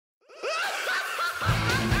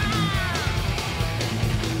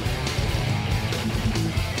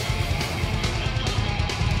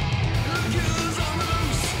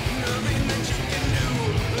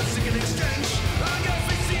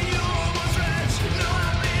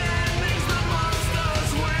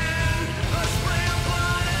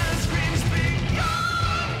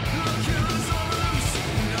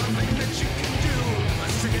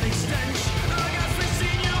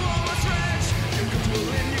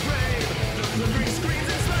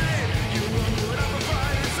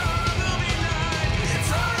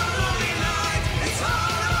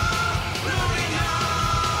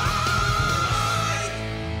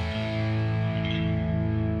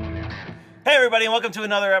everybody, and welcome to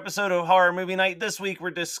another episode of Horror Movie Night. This week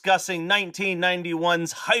we're discussing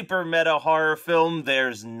 1991's hyper-meta horror film,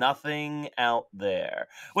 There's Nothing Out There,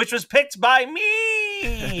 which was picked by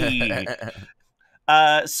me!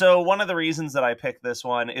 So one of the reasons that I picked this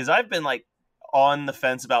one is I've been on the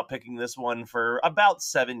fence about picking this one for about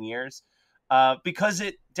 7 years, because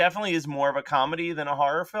it definitely is more of a comedy than a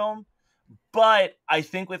horror film. But I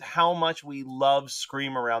think with how much we love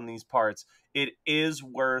Scream around these parts, it is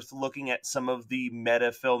worth looking at some of the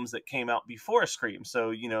meta films that came out before Scream.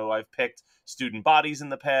 So, I've picked Student Bodies in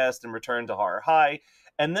the past and Return to Horror High.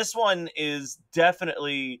 And this one is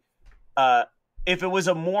definitely, if it was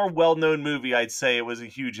a more well-known movie, I'd say it was a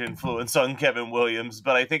huge influence on Kevin Williams.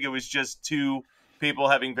 But I think it was just two people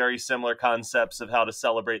having very similar concepts of how to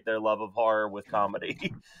celebrate their love of horror with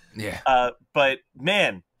comedy. Yeah. But,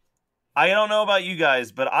 man, I don't know about you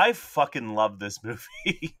guys, but I fucking love this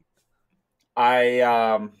movie.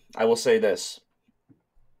 I will say this.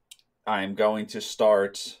 I'm going to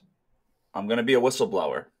be a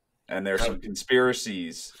whistleblower, and there's some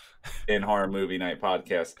conspiracies in Horror Movie Night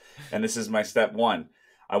podcast, and this is my step one.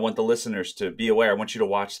 I want the listeners to be aware. I want you to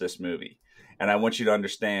watch this movie, and I want you to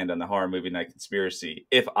understand on the Horror Movie Night conspiracy,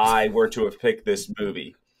 if I were to have picked this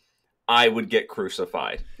movie, I would get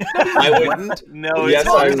crucified. I wouldn't. No, yes,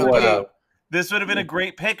 I would have. This would have been a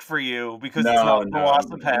great pick for you because it's not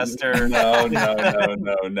Velocipaster. No.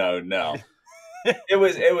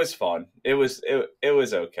 It was fun. It was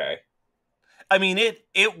okay. I mean,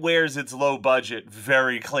 it wears its low budget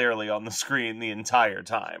very clearly on the screen the entire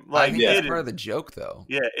time. I think that's part of the joke, though.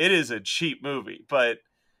 Yeah, it is a cheap movie, but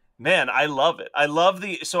man, I love it. I love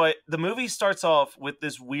the movie starts off with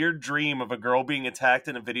this weird dream of a girl being attacked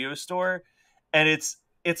in a video store, and it's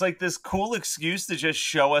like this cool excuse to just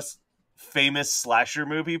show us famous slasher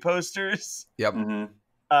movie posters. Yep. Mm-hmm.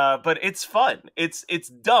 But it's fun. It's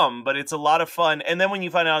dumb, but it's a lot of fun. And then when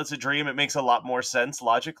you find out it's a dream, it makes a lot more sense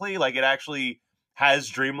logically. Like, it actually has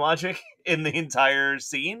dream logic in the entire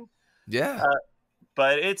scene. Yeah.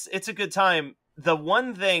 But it's a good time. The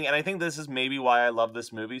one thing, and I think this is maybe why I love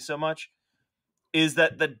this movie so much, is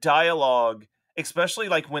that the dialogue, especially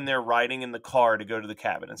like when they're riding in the car to go to the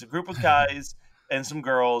cabin. It's a group of guys and some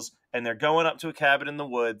girls, and they're going up to a cabin in the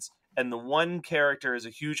woods. And the one character is a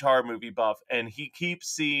huge horror movie buff, and he keeps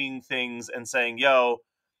seeing things and saying, yo,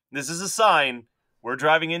 this is a sign. We're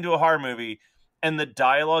driving into a horror movie. And the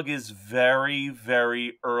dialogue is very,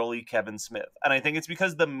 very early Kevin Smith. And I think it's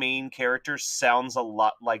because the main character sounds a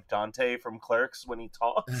lot like Dante from Clerks when he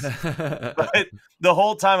talks. But the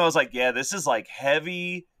whole time I was like, yeah, this is like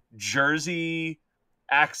heavy Jersey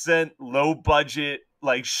accent, low budget,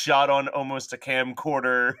 like shot on almost a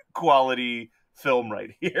camcorder quality film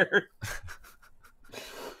right here.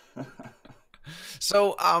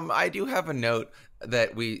 So I do have a note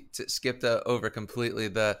that we skipped over completely.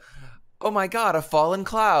 The oh my god, a fallen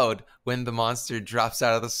cloud when the monster drops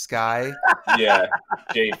out of the sky. Yeah,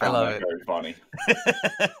 Jade found that very funny.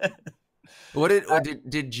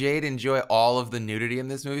 Did Jade enjoy all of the nudity in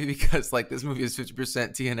this movie? Because this movie is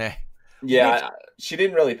 50% TNA. Yeah, she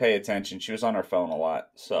didn't really pay attention. She was on her phone a lot.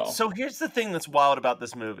 So here's the thing that's wild about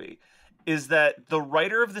this movie. Is that the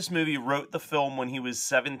writer of this movie wrote the film when he was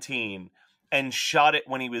 17 and shot it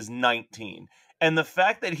when he was 19. And the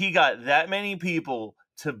fact that he got that many people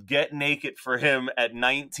to get naked for him at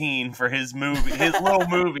 19 for his movie, his little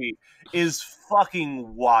movie, is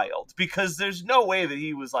fucking wild. Because there's no way that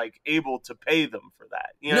he was able to pay them for that.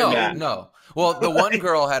 You know what I mean? No. Well, the one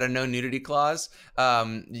girl had a no nudity clause.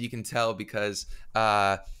 You can tell because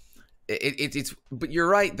it's. But you're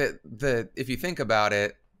right that if you think about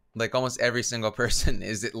it, almost every single person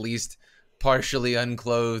is at least partially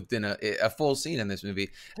unclothed in a full scene in this movie,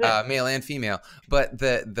 male and female. But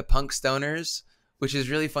the punk stoners, which is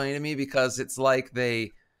really funny to me because it's like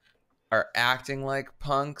they are acting like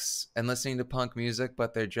punks and listening to punk music,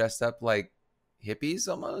 but they're dressed up like hippies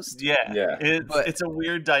almost. Yeah. It's a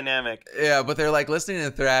weird dynamic. Yeah, but they're listening to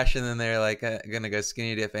thrash, and then they're gonna go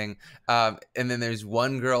skinny dipping. And then there's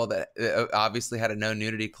one girl that obviously had a no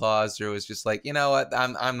nudity clause, or was just you know what,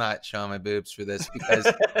 I'm not showing my boobs for this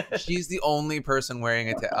because she's the only person wearing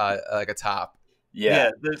a top. Yeah.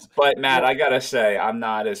 But Matt, I gotta say, I'm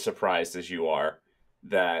not as surprised as you are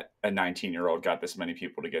that a 19-year-old got this many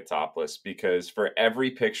people to get topless, because for every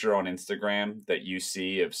picture on Instagram that you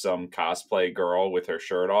see of some cosplay girl with her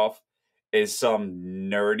shirt off is some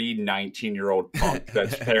nerdy 19-year-old punk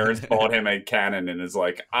that's parents bought him a Canon and is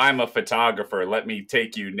like, I'm a photographer, let me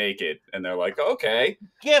take you naked. And they're like, okay.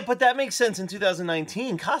 Yeah, but that makes sense in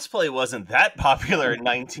 2019. Cosplay wasn't that popular in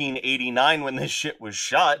 1989 when this shit was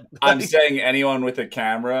shot. I'm saying anyone with a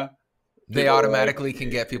camera They People are automatically like, can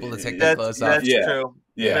get people to take their clothes off. That's Yeah. true.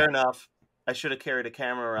 Yeah. Fair enough. I should have carried a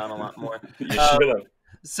camera around a lot more. You should have.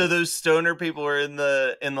 So those stoner people were in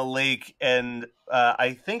the lake, and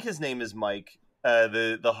I think his name is Mike,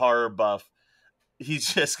 the horror buff. He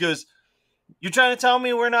just goes, "You trying to tell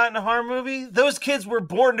me we're not in a horror movie? Those kids were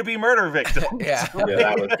born to be murder victims." Yeah. Yeah,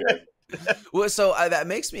 that was good. Well, so that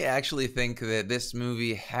makes me actually think that this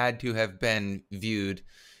movie had to have been viewed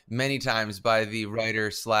many times by the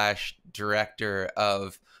writer / director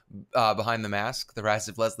of Behind the Mask, The Rise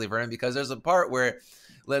of Leslie Vernon, because there's a part where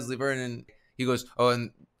Leslie Vernon, he goes, "Oh,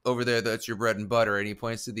 and over there, that's your bread and butter," and he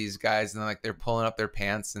points to these guys, and like they're pulling up their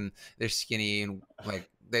pants, and they're skinny, and like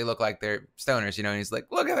they look like they're stoners, and he's like,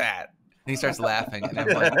 "Look at that." And he starts laughing, and I'm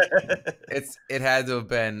like, it had to have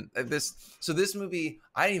been this. So this movie,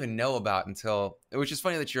 I didn't even know about until, which is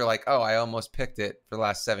funny that you're like, oh, I almost picked it for the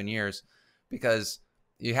last 7 years, because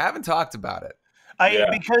you haven't talked about it.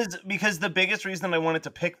 Because the biggest reason I wanted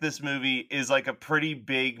to pick this movie is like a pretty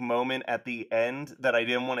big moment at the end that I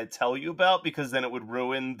didn't want to tell you about, because then it would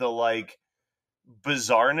ruin the like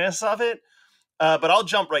bizarreness of it. But I'll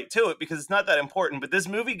jump right to it because it's not that important. But this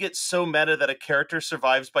movie gets so meta that a character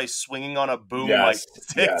survives by swinging on a boom like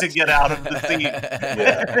stick to get out of the scene.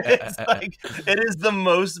 It's like, it is the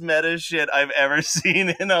most meta shit I've ever seen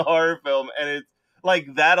in a horror film, and it's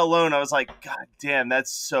like that alone. I was like, God damn,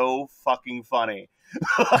 that's so fucking funny.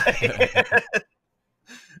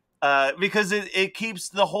 Because it keeps,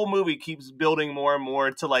 the whole movie keeps building more and more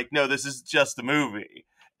to like, no, this is just a movie.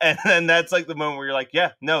 And then that's like the moment where you're like,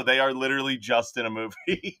 yeah, no, they are literally just in a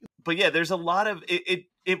movie. But yeah, there's a lot of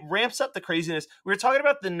it ramps up the craziness. We were talking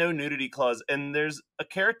about the no nudity clause, and there's a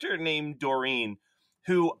character named Doreen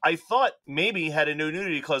who I thought maybe had a no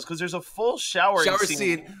nudity clause because there's a full shower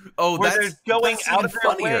scene. Oh, where they're going out of their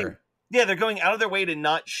funnier. way. Yeah, they're going out of their way to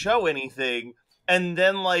not show anything. And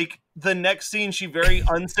then, like, the next scene, she very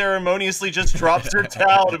unceremoniously just drops her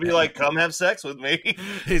towel to be like, "Come have sex with me."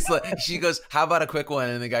 It's like, she goes, "How about a quick one?"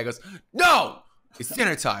 And the guy goes, "No, it's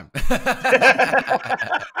dinner time."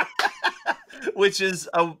 Which is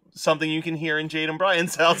something you can hear in Jade and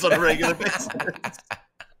Brian's house on a regular basis.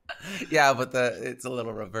 Yeah, but it's a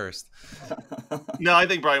little reversed. No, I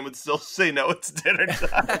think Brian would still say no, it's dinner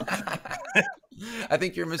time. I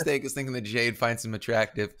think your mistake is thinking that Jade finds him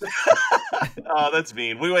attractive. Oh, that's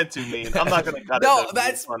mean. We went too mean. I'm not going to cut it. No,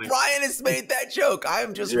 that's funny. Brian has made that joke.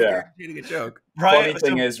 I'm just regurgitating a joke. Funny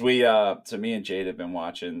thing is, me and Jade have been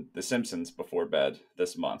watching The Simpsons before bed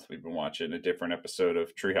this month. We've been watching a different episode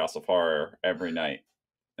of Treehouse of Horror every night.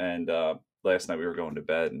 And last night we were going to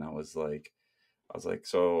bed, and I was like,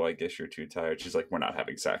 "So I guess you're too tired." She's like, "We're not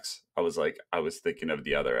having sex." I was like, "I was thinking of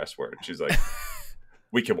the other S word." She's like,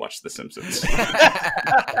 "We can watch The Simpsons."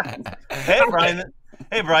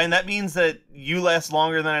 Hey, Brian, that means that you last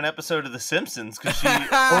longer than an episode of The Simpsons because she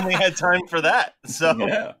only had time for that. So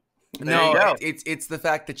yeah. No, it's the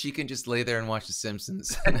fact that she can just lay there and watch The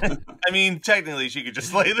Simpsons. I mean, technically, she could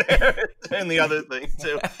just lay there and the other thing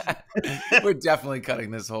too. We're definitely cutting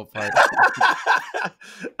this whole part.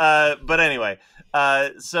 But anyway,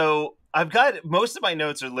 so I've got most of my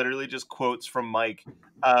notes are literally just quotes from Mike.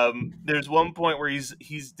 There's one point where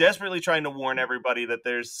he's desperately trying to warn everybody that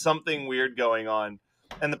there's something weird going on,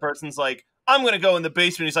 and the person's like, "I'm gonna go in the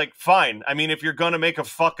basement." He's like, "Fine. I mean, if you're gonna make a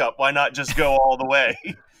fuck up, why not just go all the way?"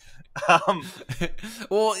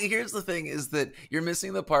 Well, here's the thing: is that you're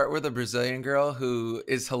missing the part where the Brazilian girl, who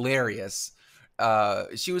is hilarious,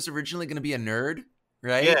 she was originally going to be a nerd.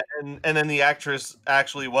 Right? Yeah, and then the actress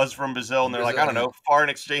actually was from Brazil, and they're like, I don't know, foreign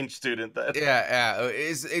exchange student. Then. Yeah.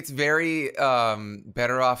 It's very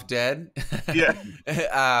Better Off Dead.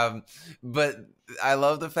 Yeah. But I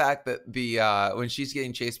love the fact that the when she's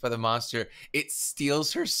getting chased by the monster, it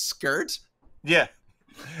steals her skirt. Yeah.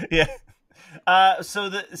 So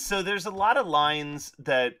there's a lot of lines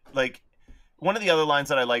that, like, one of the other lines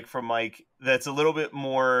that I like from Mike that's a little bit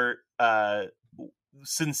more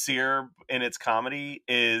sincere in its comedy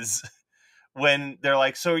is when they're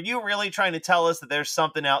like, "So are you really trying to tell us that there's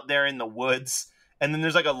something out there in the woods?" And then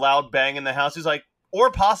there's like a loud bang in the house. He's like, "Or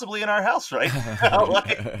possibly in our house right now."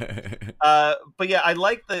 But yeah, I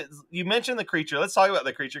like you mentioned the creature. Let's talk about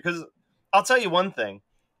the creature, because I'll tell you one thing.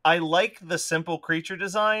 I like the simple creature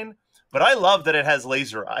design, but I love that it has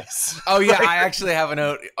laser eyes. Oh yeah, I actually have a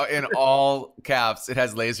note in all caps. It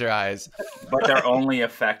has laser eyes. But they're only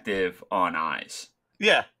effective on eyes.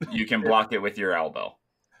 Yeah. You can block it with your elbow.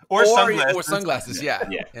 Or sunglasses. Or sunglasses, yeah.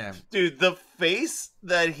 Dude, the face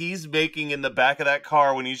that he's making in the back of that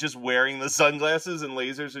car when he's just wearing the sunglasses and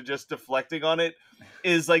lasers are just deflecting on it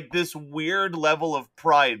is like this weird level of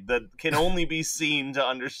pride that can only be seen to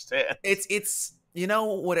understand. It's You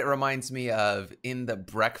know what it reminds me of in The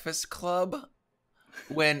Breakfast Club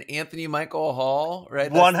when Anthony Michael Hall,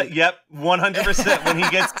 right? Yep, 100% when he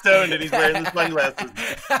gets stoned and he's wearing the sunglasses.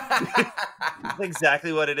 That's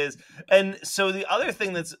exactly what it is. And so the other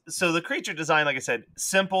thing so the creature design, like I said,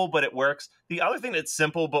 simple, but it works. The other thing that's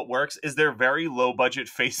simple but works is their very low budget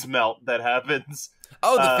face melt that happens.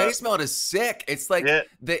 Oh, the face melt is sick. It's like, yeah.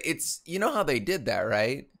 You know how they did that,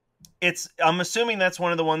 right? I'm assuming that's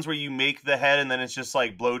one of the ones where you make the head and then it's just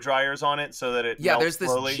like blow dryers on it so that it melts there's this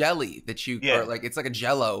slowly. Jelly that or like it's like a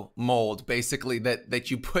Jello mold basically that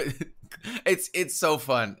you put. It's so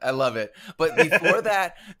fun. I love it. But before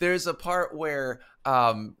that, there's a part where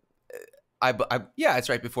it's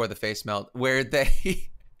right before the face melt where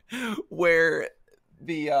where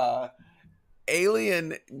the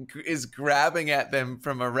alien is grabbing at them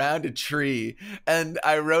from around a tree, and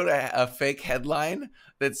I wrote a fake headline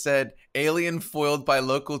that said "Alien foiled by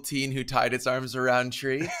local teen who tied its arms around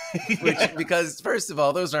tree," because first of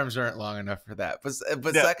all, those arms aren't long enough for that, but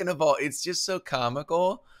second of all, it's just so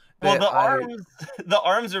comical. Well, the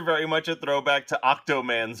arms are very much a throwback to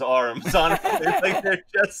Octoman's arms. Honestly, like they're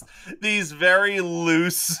just these very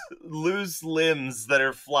loose limbs that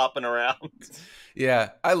are flopping around. Yeah,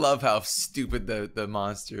 I love how stupid the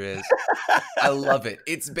monster is. I love it.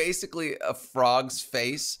 It's basically a frog's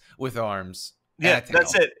face with arms. Yeah,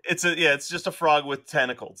 that's it. It's just a frog with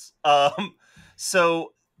tentacles.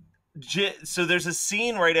 So there's a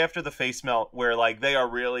scene right after the face melt where like they are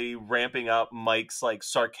really ramping up Mike's like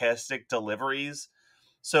sarcastic deliveries.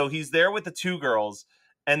 So he's there with the two girls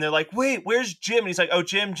and they're like, "Wait, where's Jim?" And he's like, "Oh,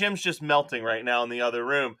 Jim's just melting right now in the other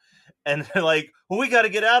room." And they're like, "Well, we got to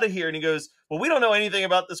get out of here." And he goes, "Well, we don't know anything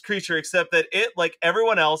about this creature except that it, like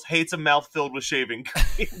everyone else, hates a mouth filled with shaving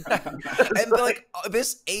cream." And like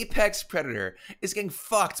this apex predator is getting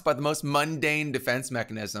fucked by the most mundane defense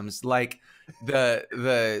mechanisms, like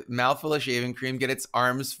the mouthful of shaving cream, get its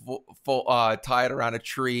arms tied around a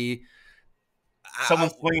tree.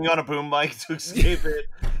 Someone's swinging on a boom mic to escape it.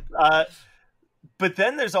 But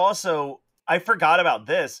then there's also, I forgot about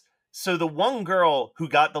this. So the one girl who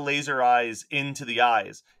got the laser eyes into the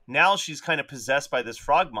eyes, now she's kind of possessed by this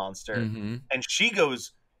frog monster, and she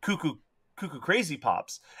goes cuckoo crazy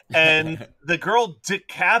pops, and the girl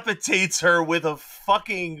decapitates her with a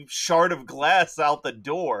fucking shard of glass out the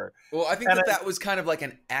door. Well, I think that was kind of like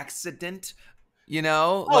an accident. You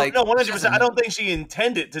know, no, 100%. I don't think she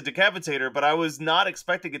intended to decapitate her, but I was not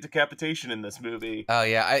expecting a decapitation in this movie. Oh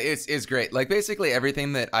yeah, it's great. Like basically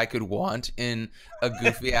everything that I could want in a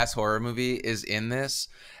goofy ass horror movie is in this.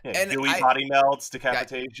 Yeah, and gooey body melts,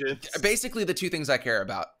 decapitations. Basically the two things I care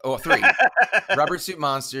about. Oh, three: rubber suit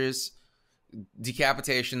monsters,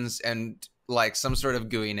 decapitations, and like some sort of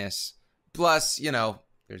gooiness. Plus,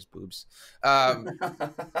 there's boobs. You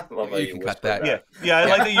can cut that. Yeah. I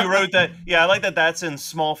like that you wrote that. Yeah, I like that. That's in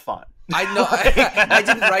small font. I know. I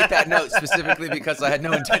didn't write that note specifically because I had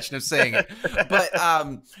no intention of saying it. But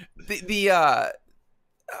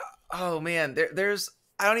oh man, there's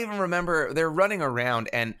I don't even remember. They're running around,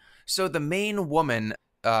 and so the main woman,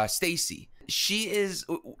 Stacy, she is.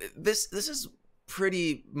 This is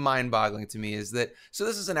pretty mind-boggling to me. Is that so?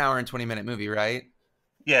 This is an hour and 20-minute movie, right?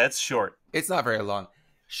 Yeah, it's short. It's not very long.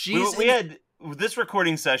 We had this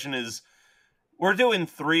recording session we're doing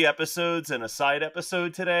 3 episodes and a side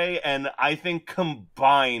episode today, and I think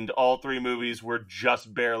combined all 3 movies were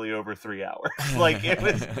just barely over 3 hours. Like it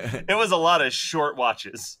was a lot of short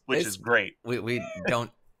watches, which is great. We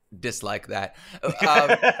don't dislike that.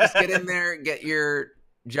 Just get in there, get your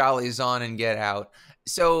jollies on, and get out.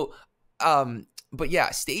 So, but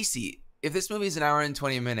yeah, Stacy, if this movie is an hour and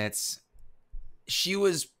 20 minutes, she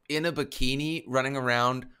was in a bikini running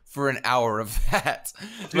around for an hour of that.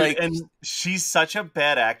 Dude, and she's such a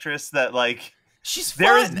bad actress that like she's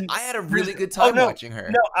fun. I had a really good time watching her.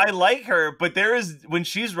 No, I like her, but when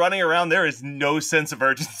she's running around, there is no sense of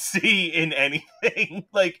urgency in anything.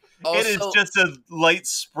 Like it is just a light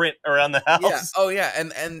sprint around the house. Yeah. Oh yeah,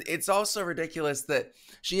 and it's also ridiculous that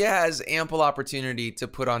she has ample opportunity to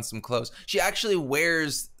put on some clothes. She actually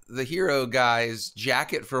wears the hero guy's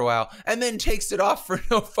jacket for a while and then takes it off for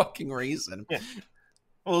no fucking reason. Yeah.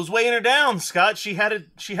 Well, it was weighing her down, Scott. She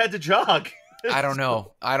had to jog. I don't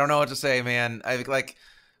know what to say, man. I like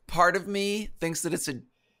part of me thinks that it's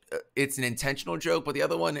an intentional joke, but the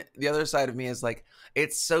other side of me is like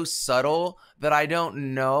it's so subtle that I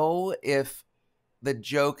don't know if the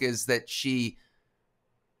joke is that she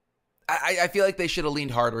I feel like they should have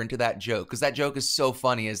leaned harder into that joke because that joke is so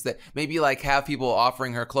funny. Is that maybe like have people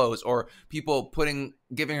offering her clothes or people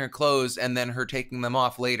giving her clothes and then her taking them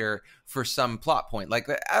off later for some plot point. Like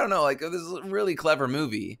I don't know. Like this is a really clever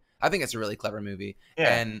movie. I think it's a really clever movie.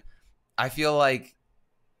 Yeah. And I feel like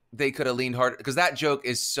they could have leaned harder, because that joke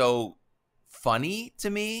is so funny to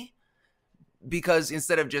me, because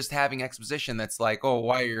instead of just having exposition that's like, oh,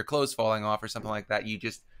 why are your clothes falling off or something like that, you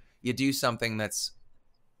do something that's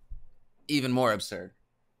even more absurd.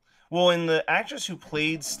 Well, in the actress who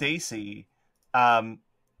played Stacy,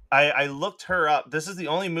 I looked her up. This is the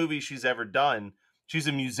only movie she's ever done. She's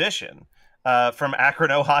a musician from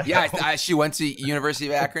Akron, Ohio. Yeah, she went to University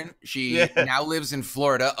of Akron. She now lives in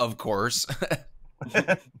Florida, of course.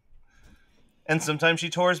 And sometimes she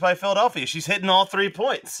tours by Philadelphia. She's hitting all 3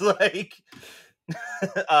 points. Like,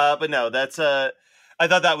 but no, that's I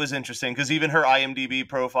thought that was interesting, because even her IMDb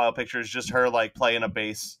profile picture is just her like playing a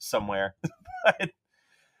bass somewhere.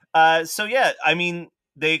 So yeah, I mean,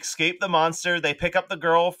 they escape the monster. They pick up the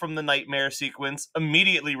girl from the nightmare sequence,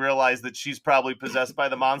 immediately realize that she's probably possessed by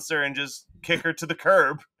the monster, and just kick her to the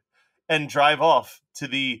curb and drive off to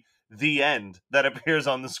the end that appears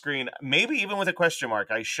on the screen. Maybe even with a question mark.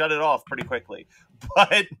 I shut it off pretty quickly.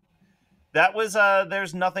 But that was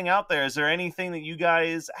there's nothing out there. Is there anything that you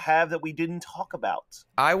guys have that we didn't talk about?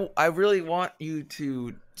 I really want you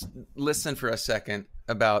to listen for a second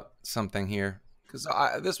about something here, because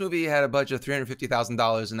this movie had a budget of $350,000 in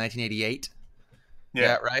 1988.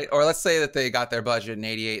 Yeah, right. Or let's say that they got their budget in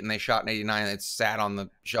 88 and they shot in 89 and it sat on the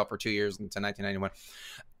shelf for 2 years until 1991.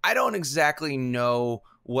 I don't exactly know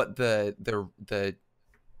what the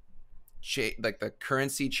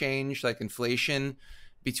currency change, like inflation,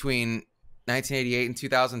 between 1988 and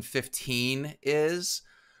 2015 is.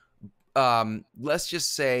 Let's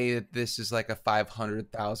just say that this is like a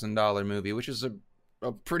 $500,000 movie, which is a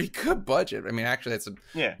pretty good budget. I mean, actually, it's a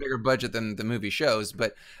bigger budget than the movie shows,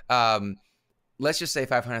 but let's just say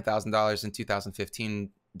 $500,000 in 2015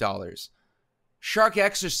 dollars. Shark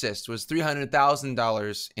Exorcist was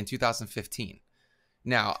 $300,000 in 2015.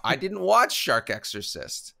 Now, I didn't watch Shark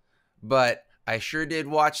Exorcist, but I sure did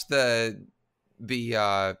watch the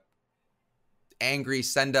angry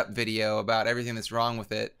send-up video about everything that's wrong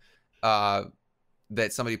with it that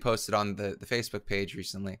somebody posted on the Facebook page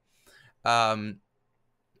recently. And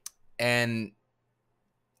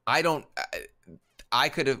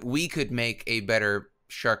we could make a better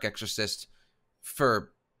Shark Exorcist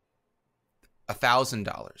for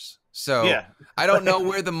 $1,000. So yeah. I don't know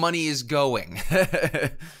where the money is going.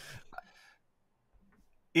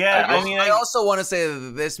 Yeah, I also want to say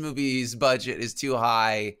that this movie's budget is too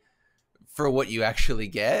high for what you actually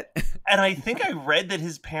get. And I think I read that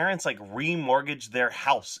his parents like remortgaged their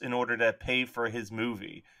house in order to pay for his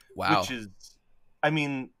movie. Wow. Which is, I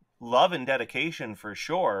mean, love and dedication for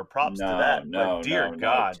sure. Props to that. But dear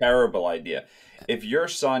God. Terrible idea. If your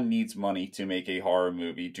son needs money to make a horror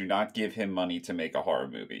movie, do not give him money to make a horror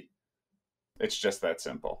movie. It's just that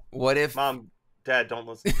simple. What if... Mom, Dad, don't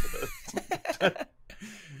listen to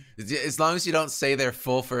this. As long as you don't say their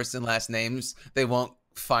full first and last names, they won't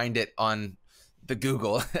find it on the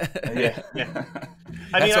Google. Yeah.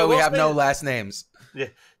 That's why we have no last names. Yeah.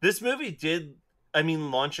 This movie did,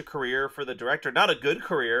 launch a career for the director. Not a good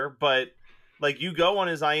career, but like you go on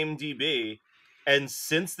his IMDb, and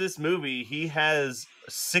since this movie, he has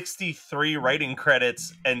 63 writing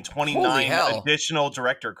credits and 29 additional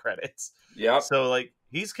director credits. Yep. So like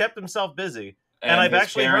he's kept himself busy. And I've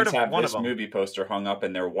actually heard of one of them. Movie poster hung up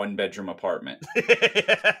in their 1-bedroom apartment.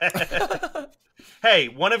 Hey,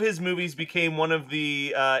 one of his movies became one of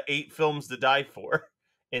the 8 films to die for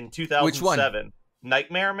in 2007. Which one?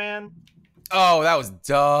 Nightmare Man. Oh, that was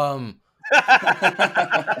dumb.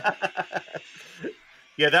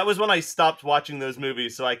 Yeah, that was when I stopped watching those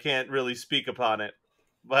movies, so I can't really speak upon it.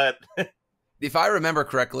 But if I remember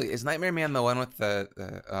correctly, is Nightmare Man the one with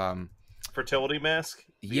the fertility mask?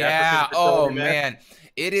 Yeah. Oh man,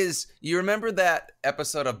 it is. You remember that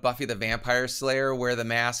episode of Buffy the Vampire Slayer where the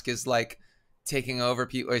mask is like taking over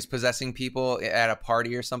people, or he's possessing people at a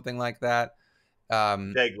party or something like that?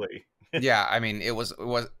 Vaguely. Yeah, I mean, it was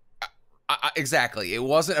exactly. It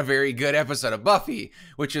wasn't a very good episode of Buffy,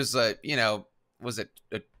 which is was it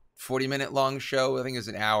a 40-minute long show? I think it was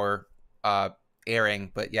an hour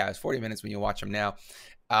airing, but yeah, it's 40 minutes when you watch them now.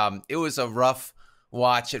 It was a rough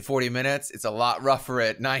watch at 40 minutes. It's a lot rougher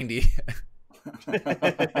at 90.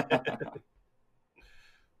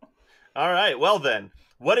 All right. Well then,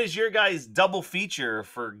 what is your guys' double feature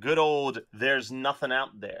for good old There's Nothing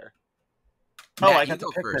Out There? Matt, I got to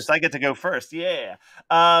pick first. I get to go first. Yeah.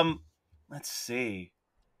 Let's see.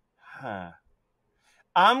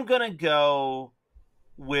 I'm going to go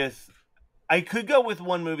with, I could go with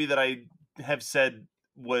one movie that I have said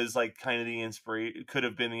was like kind of the inspiration, could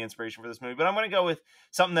have been the inspiration for this movie, but I'm going to go with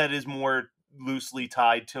something that is more loosely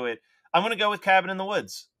tied to it. I'm going to go with Cabin in the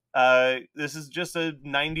Woods. This is just a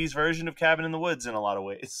 90s version of Cabin in the Woods in a lot of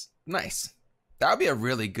ways. Nice. That would be a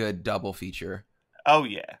really good double feature. Oh,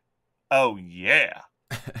 yeah. Oh, yeah.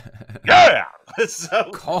 Yeah!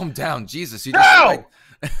 So, calm down, Jesus. You just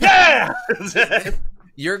yeah!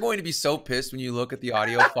 You're going to be so pissed when you look at the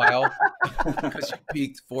audio file because you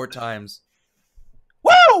peaked 4 times.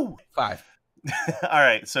 Woo! 5. All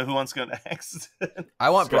right, so who wants to go next? I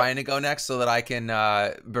want Brian to go next so that I can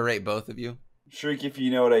berate both of you. Shriek, if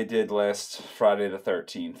you know what I did last Friday the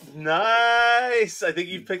 13th. Nice! I think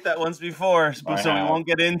you've picked that once before, so we won't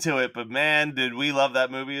get into it, but man, did we love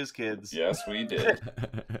that movie as kids. Yes, we did.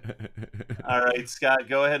 All right, Scott,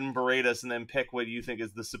 go ahead and berate us and then pick what you think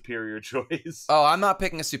is the superior choice. Oh, I'm not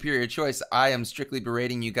picking a superior choice. I am strictly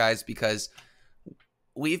berating you guys because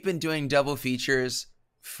we've been doing double features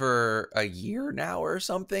for a year now or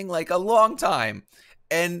something, like a long time.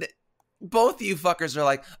 And both of you fuckers are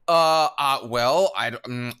like, well,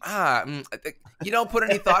 you don't put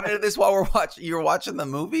any thought into this while you're watching the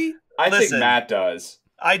movie? I think Matt does.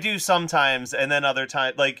 I do sometimes, and then other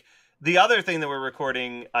times, like the other thing that we're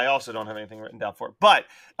recording, I also don't have anything written down for. But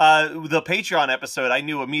the Patreon episode, I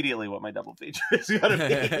knew immediately what my double feature is going to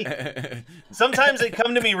be. Sometimes they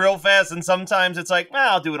come to me real fast, and sometimes it's like,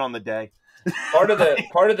 I'll do it on the day. Part of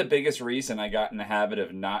the biggest reason I got in the habit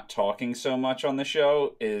of not talking so much on the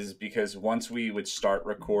show is because once we would start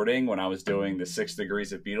recording, when I was doing the 6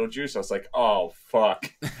 Degrees of Beetlejuice, I was like, oh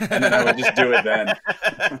fuck, and then I would just do it then.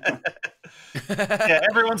 Yeah,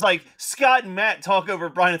 everyone's like, Scott and Matt talk over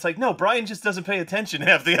Brian. It's like, no, Brian just doesn't pay attention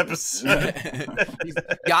half the episode.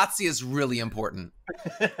 Yahtzee is really important.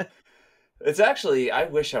 It's actually, I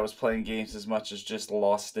wish I was playing games as much as just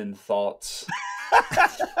lost in thoughts.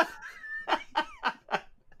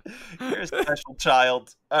 You're a special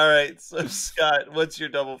child. All right, so Scott, what's your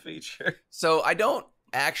double feature? So I don't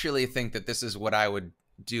actually think that this is what I would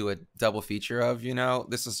do a double feature of,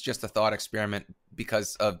 This is just a thought experiment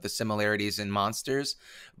because of the similarities in monsters.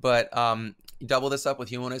 But you double this up with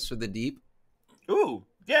Humanoids from the Deep. Ooh,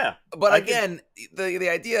 yeah. But again, the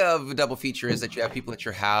idea of a double feature is that you have people at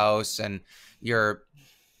your house and you're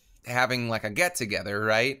having like a get-together,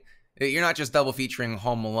 right? You're not just double featuring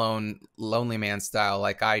Home Alone, Lonely Man style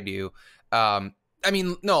like I do. I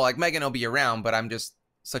mean, no, like Megan will be around, but I'm just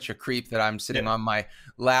such a creep that I'm sitting on my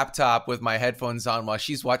laptop with my headphones on while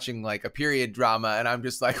she's watching like a period drama, and I'm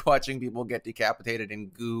just like watching people get decapitated in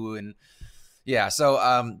goo and yeah. So,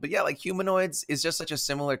 but yeah, like Humanoids is just such a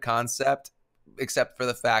similar concept, except for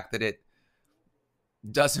the fact that it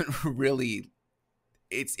doesn't really,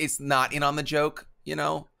 it's not in on the joke,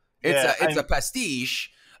 It's a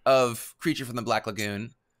pastiche of Creature from the Black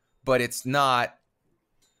Lagoon, but it's not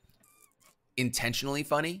intentionally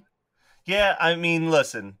funny. Yeah, I mean,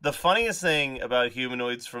 listen, the funniest thing about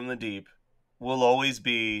Humanoids from the Deep will always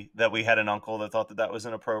be that we had an uncle that thought that was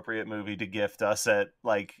an appropriate movie to gift us at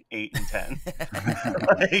like 8 and 10.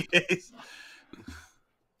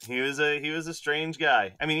 He was a strange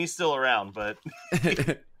guy. I mean, he's still around, but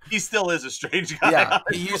he still is a strange guy. Yeah,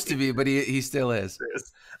 he used to be, but he still is.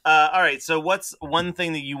 All right, so what's one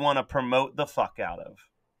thing that you want to promote the fuck out of?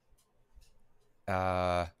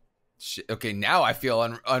 Okay, now I feel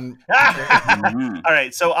All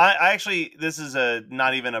right, so I actually, this is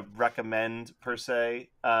not even a recommend per se.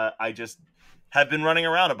 I just have been running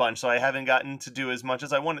around a bunch, so I haven't gotten to do as much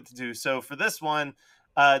as I wanted to do. So for this one,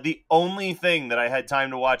 the only thing that I had time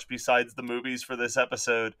to watch besides the movies for this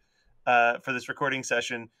episode, for this recording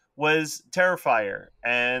session, was Terrifier,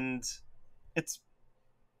 and it's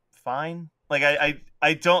fine. Like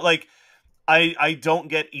I don't like. I don't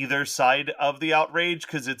get either side of the outrage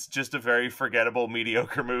because it's just a very forgettable,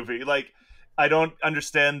 mediocre movie. Like, I don't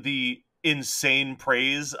understand the insane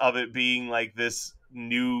praise of it being like this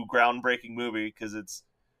new groundbreaking movie because it's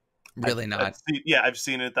really not. I've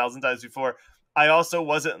seen it 1,000 times before. I also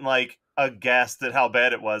wasn't like aghast at how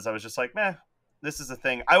bad it was. I was just like, meh, this is a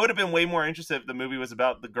thing. I would have been way more interested if the movie was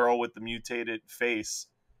about the girl with the mutated face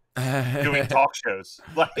doing talk shows.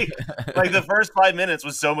 Like the first 5 minutes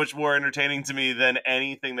was so much more entertaining to me than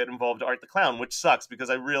anything that involved Art the Clown, which sucks because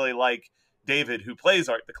I really like David, who plays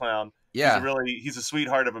Art the Clown. Yeah, he's a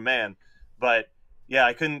sweetheart of a man. But yeah,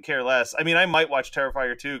 I couldn't care less. I mean, I might watch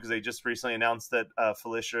Terrifier 2 because they just recently announced that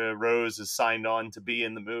Felicia Rose is signed on to be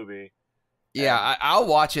in the movie. Yeah, I'll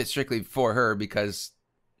watch it strictly for her because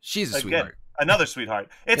she's a sweetheart. Another sweetheart.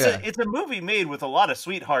 It's a movie made with a lot of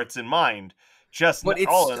sweethearts in mind. But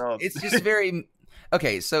it's just very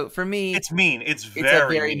okay. So for me, it's mean. It's a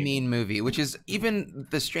very mean movie, which is even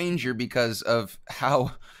the stranger because of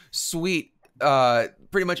how sweet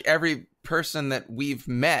pretty much every person that we've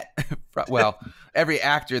met, well, every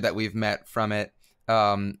actor that we've met from it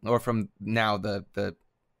or from now the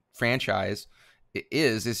franchise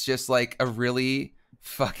it's just like a really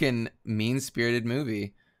fucking mean-spirited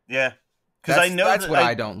movie. Yeah, because I know that's what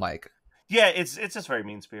I don't like. Yeah, it's just very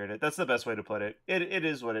mean spirited. That's the best way to put it. It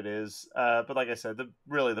is what it is. But like I said,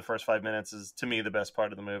 really the first 5 minutes is to me the best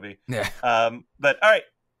part of the movie. Yeah. But all right,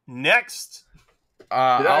 next.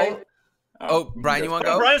 Brian, you want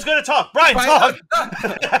to go? Brian's going to talk. Brian, talk.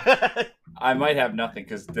 I might have nothing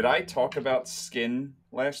because did I talk about Skin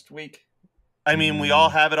last week? I mean, we all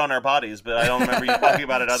have it on our bodies, but I don't remember you talking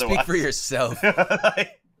about it otherwise. Speak for yourself.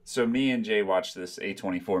 So me and Jay watched this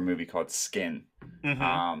A24 movie called Skin.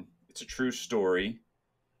 Mm-hmm. It's a true story.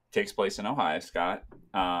 Takes place in Ohio, Scott.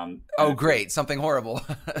 Great! Something horrible.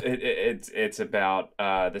 It's about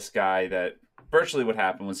this guy that virtually what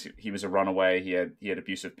happened was he was a runaway. He had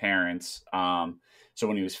abusive parents. So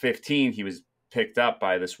when he was 15, he was picked up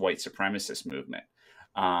by this white supremacist movement,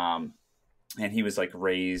 and he was like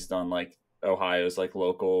raised on like Ohio's like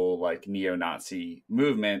local like neo-Nazi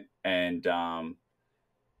movement, and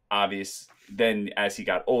then as he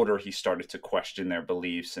got older, he started to question their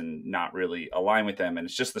beliefs and not really align with them. And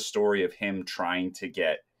it's just the story of him trying to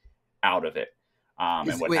get out of it.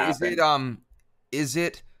 And what happened. Is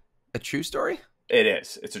it a true story? It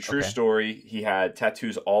is. It's a true story. He had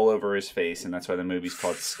tattoos all over his face, and that's why the movie's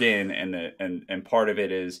called Skin. And part of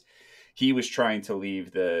it is he was trying to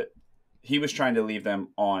leave them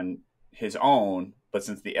on his own. But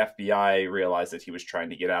since the FBI realized that he was trying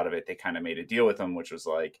to get out of it, they kind of made a deal with him, which was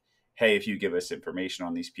like, hey, if you give us information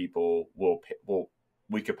on these people,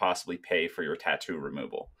 we could possibly pay for your tattoo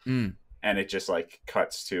removal. And it just like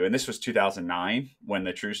cuts to, and this was 2009 when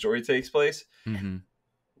the true story takes place,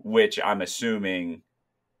 which I'm assuming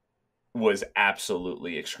was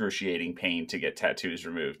absolutely excruciating pain to get tattoos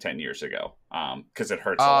removed 10 years ago. Because it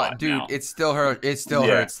hurts a lot. Dude, now. It still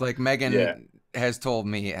hurts. Like Megan has told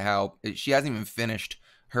me how she hasn't even finished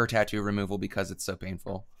her tattoo removal because it's so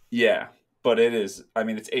painful. Yeah, but it is. I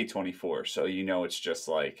mean, it's A24, so it's just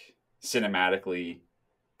like cinematically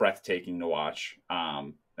breathtaking to watch.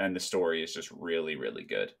 And the story is just really, really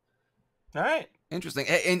good. All right, interesting.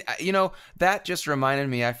 And that just reminded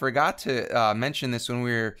me. I forgot to mention this when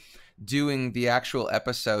we were doing the actual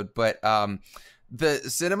episode, but the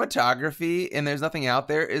cinematography in There's Nothing Out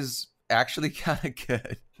There is actually kind of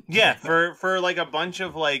good. Yeah, for like a bunch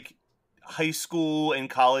of like high school and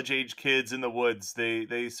college age kids in the woods,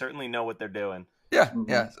 they certainly know what they're doing. Yeah,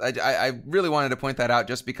 yeah. I really wanted to point that out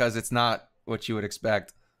just because it's not what you would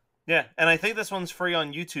expect. Yeah, and I think this one's free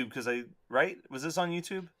on YouTube because was this on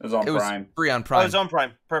YouTube? It was on Prime. Free on Prime. Oh, it was on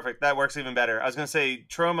Prime. Perfect. That works even better. I was gonna say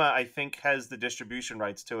Troma, I think, has the distribution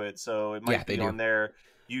rights to it, so it might be on their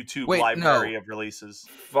YouTube library of releases.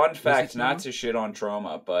 Fun fact, not to shit on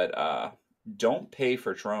Troma, but don't pay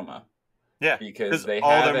for Troma. Yeah, because they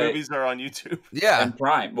all their movies are on YouTube. Yeah, and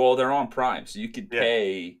Prime. Well, they're on Prime, so you could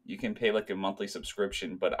pay. You can pay like a monthly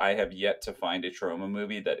subscription. But I have yet to find a Troma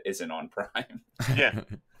movie that isn't on Prime. Yeah.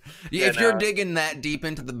 If you're digging that deep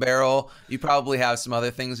into the barrel, you probably have some other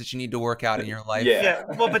things that you need to work out in your life. Yeah.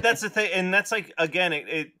 Well, but that's the thing, and that's like again,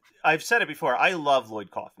 I've said it before. I love Lloyd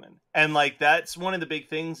Kaufman, and like that's one of the big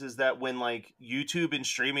things is that when like YouTube and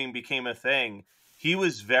streaming became a thing, he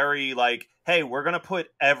was very like, hey, we're going to put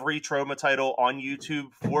every Troma title on YouTube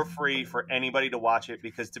for free for anybody to watch it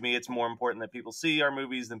because to me it's more important that people see our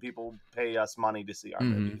movies than people pay us money to see our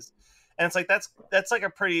movies. And it's like that's like a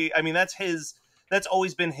pretty, I mean, that's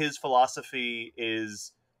always been his philosophy,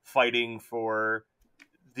 is fighting for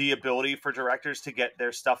the ability for directors to get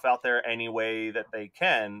their stuff out there any way that they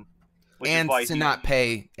can. And to not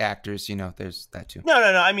pay actors, there's that too. No.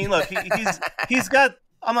 I mean, look, he's got,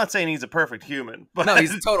 I'm not saying he's a perfect human, but no,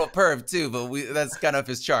 he's a total perv too. But that's kind of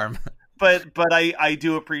his charm. But I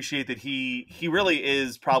do appreciate that he really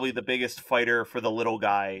is probably the biggest fighter for the little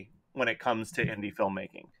guy when it comes to indie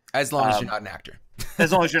filmmaking. As long as you're not an actor.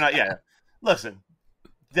 As long as you're not, yeah. Listen,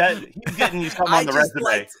 that he's getting you something on the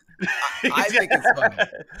resume. I think it's funny.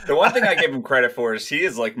 The one thing I give him credit for is he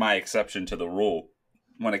is like my exception to the rule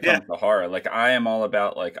when it comes to horror. Like I am all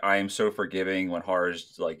about like I am so forgiving when horror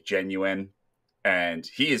is like genuine. And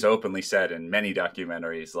he has openly said in many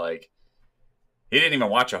documentaries, like, he didn't even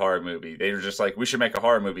watch a horror movie. They were just like, we should make a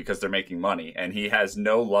horror movie because they're making money. And he has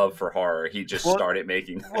no love for horror. He just started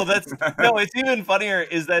making them. Well, it's even funnier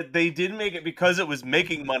is that they didn't make it because it was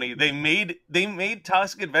making money. They made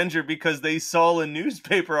Toxic Avenger because they saw a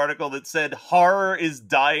newspaper article that said horror is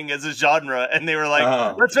dying as a genre. And they were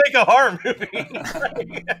like, let's make a horror movie.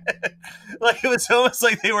 Like, it was almost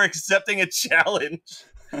like they were accepting a challenge.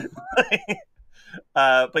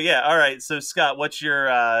 But yeah, all right. So Scott, what's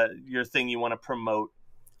your thing you want to promote?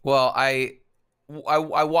 Well, I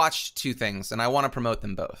I watched two things, and I want to promote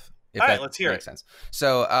them both. If All right, that let's hear makes it. sense.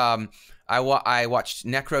 So I watched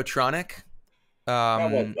Necrotronic. How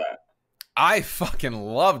was that? I fucking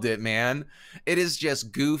loved it, man. It is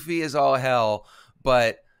just goofy as all hell,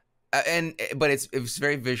 but it's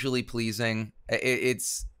very visually pleasing.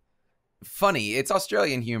 It's funny. It's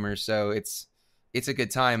Australian humor, so it's a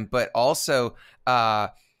good time. But also,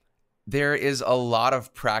 there is a lot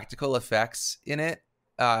of practical effects in it,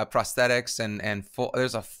 prosthetics and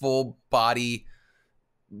there's a full body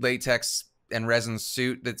latex and resin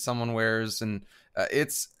suit that someone wears, and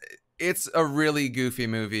it's a really goofy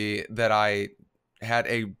movie that I had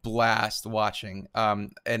a blast watching.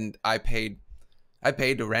 And I paid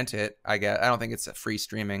to rent it. I guess I don't think it's a free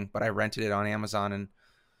streaming, but I rented it on Amazon, and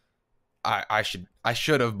I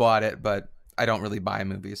should have bought it, but I don't really buy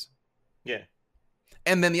movies. Yeah.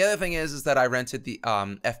 And then the other thing is that I rented the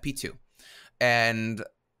FP2, and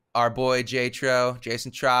our boy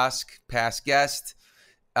Jason Trask, past guest,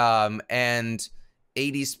 and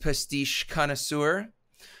 80s pastiche connoisseur,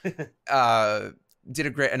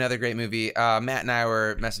 did another great movie. Matt and I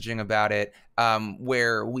were messaging about it,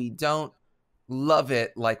 where we don't love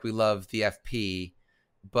it like we love the FP,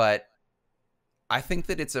 but I think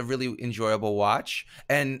that it's a really enjoyable watch,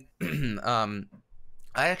 and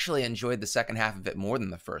I actually enjoyed the second half of it more than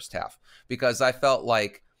the first half, because I felt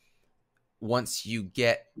like once you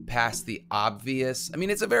get past the obvious, I mean,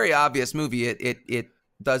 it's a very obvious movie. It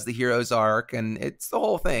does the hero's arc, and it's the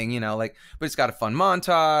whole thing, like, but it's got a fun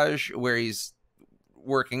montage where he's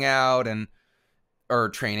working out or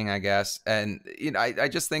training, I guess. And, I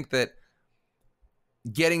just think that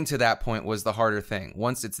getting to that point was the harder thing.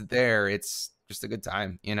 Once it's there, it's just a good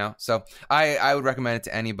time, So I would recommend it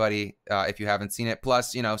to anybody if you haven't seen it.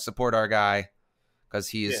 Plus, support our guy, because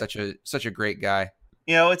he is such a great guy.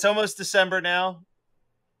 It's almost December now,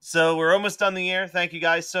 so we're almost done the year. Thank you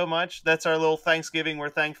guys so much. That's our little Thanksgiving. We're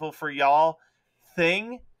thankful for y'all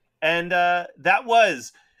thing, and that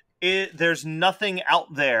was it. There's Nothing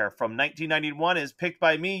Out There from 1991 is picked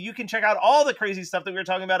by me. You can check out all the crazy stuff that we were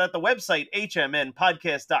talking about at the website,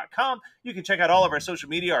 hmnpodcast.com. You can check out all of our social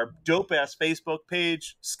media, our dope-ass Facebook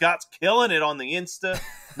page. Scott's killing it on the Insta.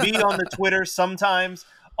 Me on the Twitter sometimes.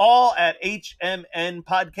 All at HMN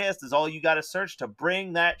Podcast is all you got to search to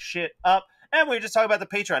bring that shit up. And we were just talking about the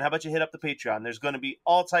Patreon. How about you hit up the Patreon? There's going to be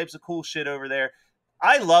all types of cool shit over there.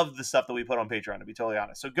 I love the stuff that we put on Patreon, to be totally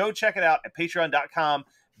honest. So go check it out at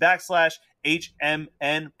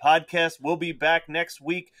patreon.com/HMN Podcast. We'll be back next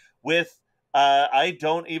week with,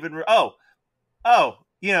 from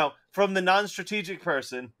the non-strategic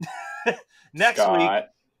person.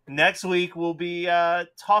 Next week we'll be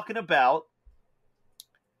talking about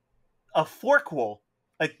a forquel,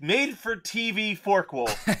 a made-for-TV forquel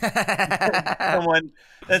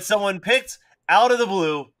that someone picked out of the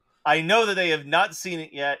blue. I know that they have not seen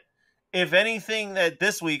it yet. If anything that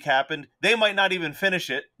this week happened, they might not even finish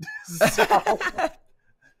it.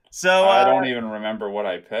 So I don't even remember what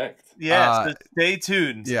I picked. Yeah, so stay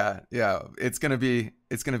tuned. Yeah, it's gonna be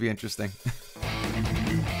interesting.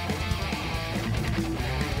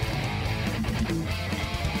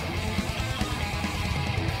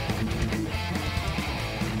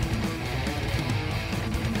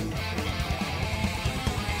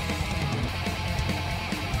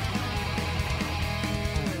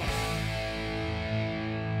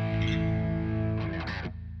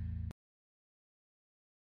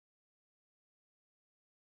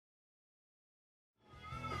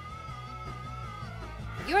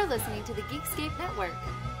 You're listening to the Geekscape Network.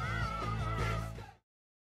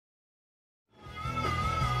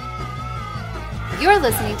 You're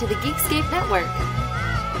listening to the Geekscape Network.